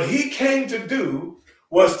 What he came to do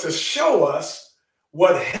was to show us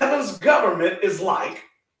what heaven's government is like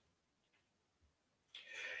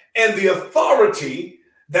and the authority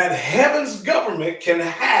that heaven's government can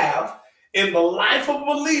have in the life of a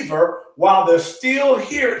believer while they're still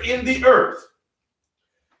here in the earth.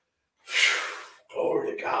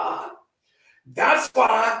 Glory to God. That's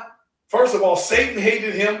why, first of all, Satan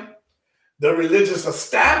hated him. The religious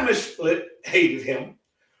establishment hated him.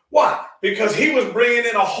 Why? Because he was bringing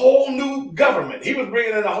in a whole new government. He was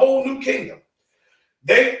bringing in a whole new kingdom.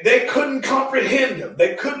 They couldn't comprehend him.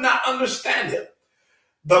 They could not understand him.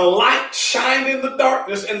 The light shined in the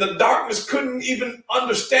darkness, and the darkness couldn't even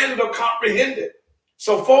understand it or comprehend it.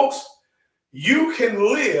 So, folks, you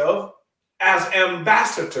can live as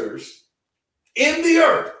ambassadors in the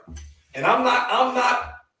earth. And I'm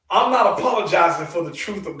not apologizing for the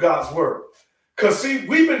truth of God's word. Because, see,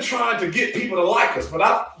 we've been trying to get people to like us,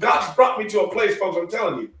 but God's brought me to a place, folks, I'm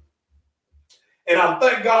telling you. And I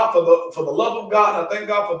thank God for the love of God. I thank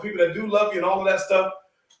God for people that do love you and all of that stuff.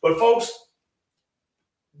 But, folks,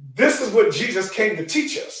 this is what Jesus came to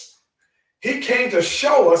teach us. He came to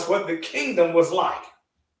show us what the kingdom was like.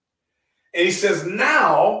 And he says,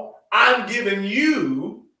 now I'm giving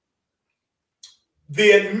you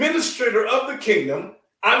the administrator of the kingdom.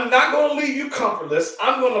 I'm not going to leave you comfortless.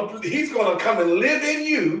 He's going to come and live in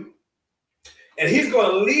you. And he's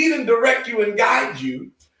going to lead and direct you and guide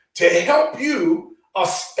you to help you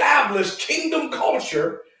establish kingdom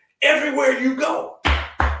culture everywhere you go.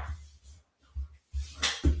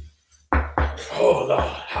 Oh, Lord,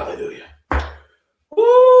 hallelujah.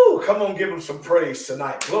 Woo, come on, give him some praise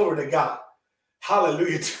tonight. Glory to God.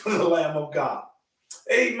 Hallelujah to the Lamb of God.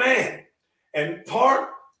 Amen. And part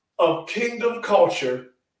of kingdom culture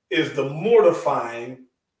is the mortifying,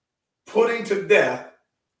 putting to death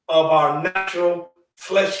of our natural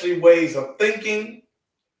fleshly ways of thinking,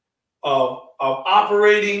 of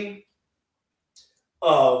operating,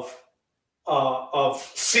 of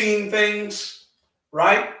seeing things,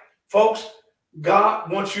 right? Folks, God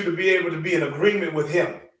wants you to be able to be in agreement with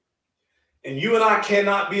him. And you and I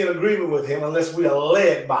cannot be in agreement with him unless we are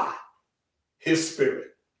led by his spirit.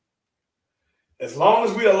 As long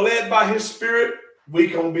as we are led by his spirit, we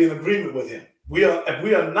can be in agreement with him. If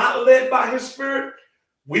we are not led by his spirit,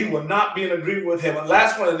 we will not be in agreement with him. And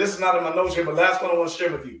last one, and this is not in my notes here, but last one I want to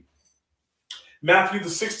share with you. Matthew, the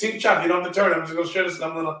 16th chapter. You don't have to turn. I'm just going to share this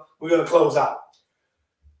and we're going to close out.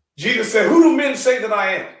 Jesus said, who do men say that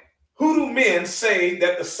I am? Who do men say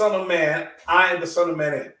that the Son of Man, I am the Son of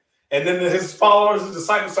Man am? And then his followers, his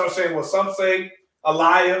disciples start saying, well, some say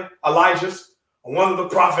Elijah, one of the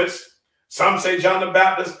prophets. Some say John the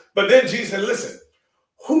Baptist. But then Jesus said, listen,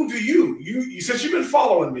 who do you since you've been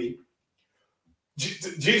following me,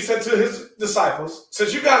 Jesus said to his disciples,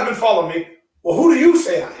 since you guys have been following me, well, who do you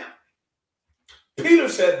say I am? Peter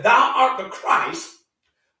said, thou art the Christ,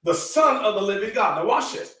 the Son of the living God. Now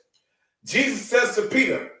watch this. Jesus says to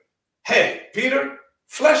Peter, hey, Peter,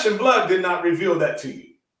 flesh and blood did not reveal that to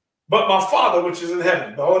you, but my Father which is in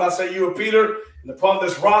heaven. Behold, I say you are Peter, and upon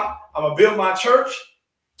this rock I'm going to build my church,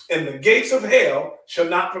 and the gates of hell shall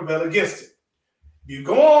not prevail against it. You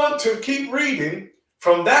go on to keep reading.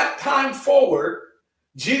 From that time forward,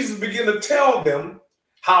 Jesus began to tell them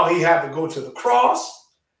how he had to go to the cross,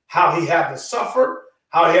 how he had to suffer,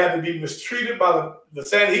 how he had to be mistreated by the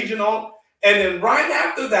Sanhedrin. And then right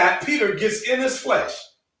after that, Peter gets in his flesh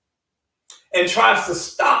and tries to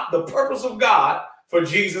stop the purpose of God for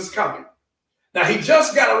Jesus coming. Now, he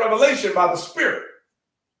just got a revelation by the Spirit,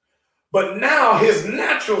 but now his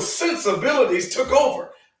natural sensibilities took over.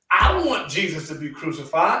 I don't want Jesus to be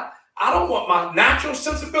crucified. I don't want my natural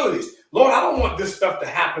sensibilities. Lord, I don't want this stuff to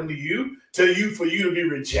happen to you for you to be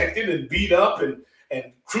rejected and beat up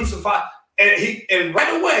and crucified. And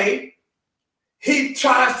right away, he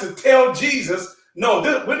tries to tell Jesus, no,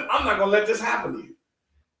 I'm not going to let this happen to you.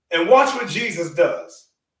 And watch what Jesus does.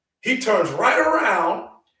 He turns right around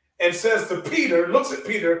and says to Peter, looks at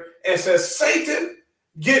Peter and says, Satan,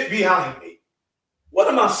 get behind me. What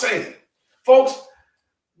am I saying? Folks,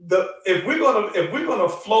 if we're gonna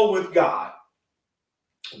flow with God,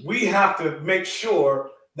 we have to make sure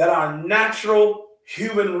that our natural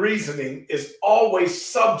human reasoning is always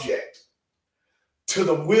subject to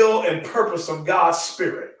the will and purpose of God's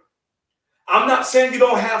Spirit. I'm not saying you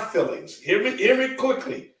don't have feelings. Hear me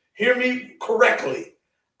quickly. Hear me correctly.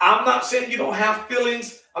 I'm not saying you don't have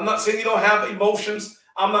feelings. I'm not saying you don't have emotions.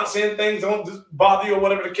 I'm not saying things don't bother you or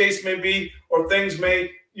whatever the case may be, or things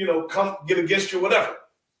may, come get against you, whatever.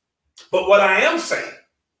 But what I am saying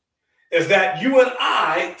is that you and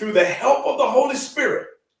I, through the help of the Holy Spirit,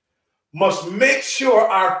 must make sure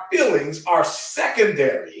our feelings are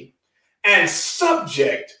secondary and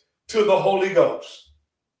subject to the Holy Ghost.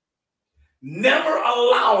 Never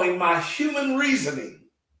allowing my human reasoning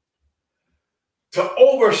to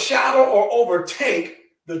overshadow or overtake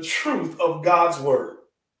the truth of God's word.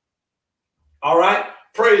 All right?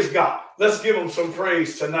 Praise God. Let's give him some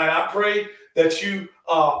praise tonight. I pray that you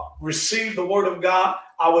receive the word of God.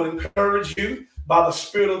 I would encourage you by the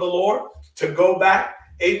Spirit of the Lord to go back,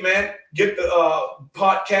 amen, get the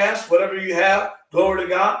podcast, whatever you have, glory to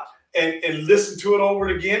God, and listen to it over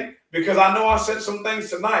again, because I know I said some things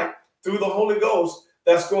tonight through the Holy Ghost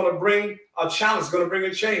that's going to bring a challenge, going to bring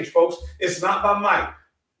a change, folks. It's not by might.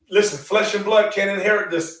 Listen, flesh and blood can't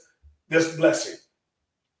inherit this blessing.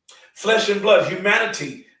 Flesh and blood,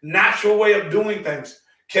 humanity, natural way of doing things,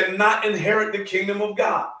 cannot inherit the kingdom of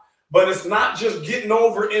God. But it's not just getting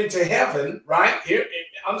over into heaven, right? Here,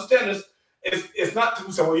 understand this. It's not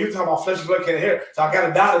to say, well, you're talking about flesh and blood can't inherit, so I got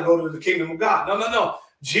to die to go to the kingdom of God. No.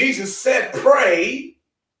 Jesus said, pray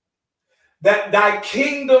that thy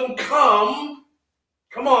kingdom come.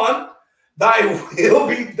 Come on. Thy will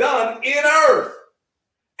be done in earth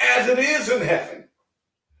as it is in heaven.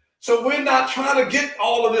 So we're not trying to get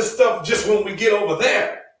all of this stuff just when we get over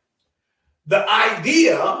there. The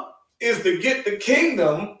idea is to get the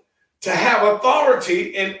kingdom to have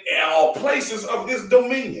authority in all places of his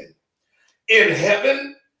dominion, in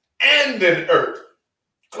heaven and in earth.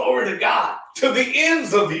 Glory to God, to the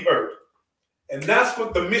ends of the earth. And that's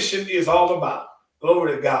what the mission is all about.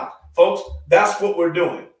 Glory to God. Folks, that's what we're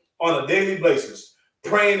doing on a daily basis,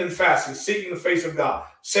 praying and fasting, seeking the face of God,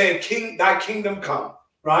 saying, thy kingdom come,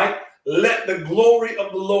 right? Let the glory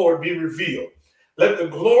of the Lord be revealed. Let the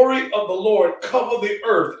glory of the Lord cover the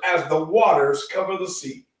earth as the waters cover the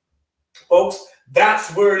sea. Folks,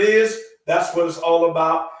 that's where it is. That's what it's all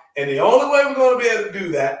about. And the only way we're going to be able to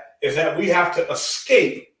do that is that we have to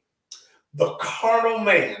escape the carnal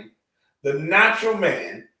man, the natural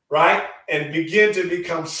man, right? And begin to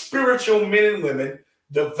become spiritual men and women,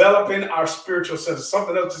 developing our spiritual senses.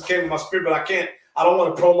 Something else just came in my spirit, but I don't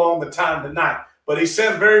want to prolong the time tonight. But he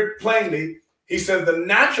says very plainly, he says the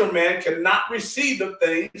natural man cannot receive the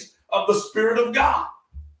things of the Spirit of God,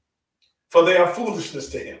 for they are foolishness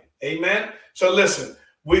to him. Amen. So listen,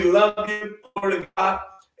 we love you. Glory to God.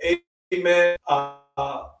 Amen.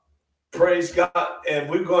 Praise God. And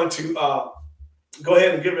we're going to go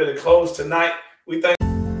ahead and get ready to close tonight. We thank.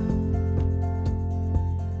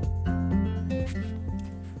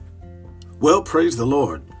 Well, praise the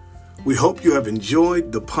Lord. We hope you have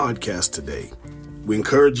enjoyed the podcast today. We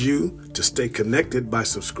encourage you to stay connected by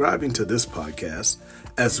subscribing to this podcast,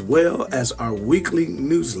 as well as our weekly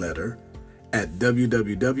newsletter at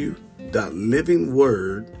www.ccesf.org.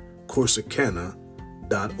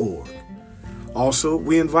 www.livingwordcorsicana.org. Also,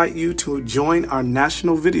 we invite you to join our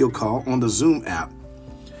national video call on the Zoom app.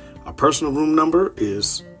 Our personal room number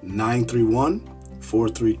is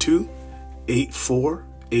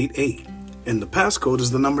 931-432-8488. And the passcode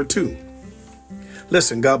is the number 2.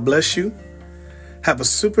 Listen, God bless you. Have a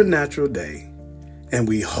supernatural day. And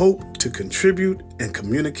we hope to contribute and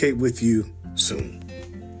communicate with you soon.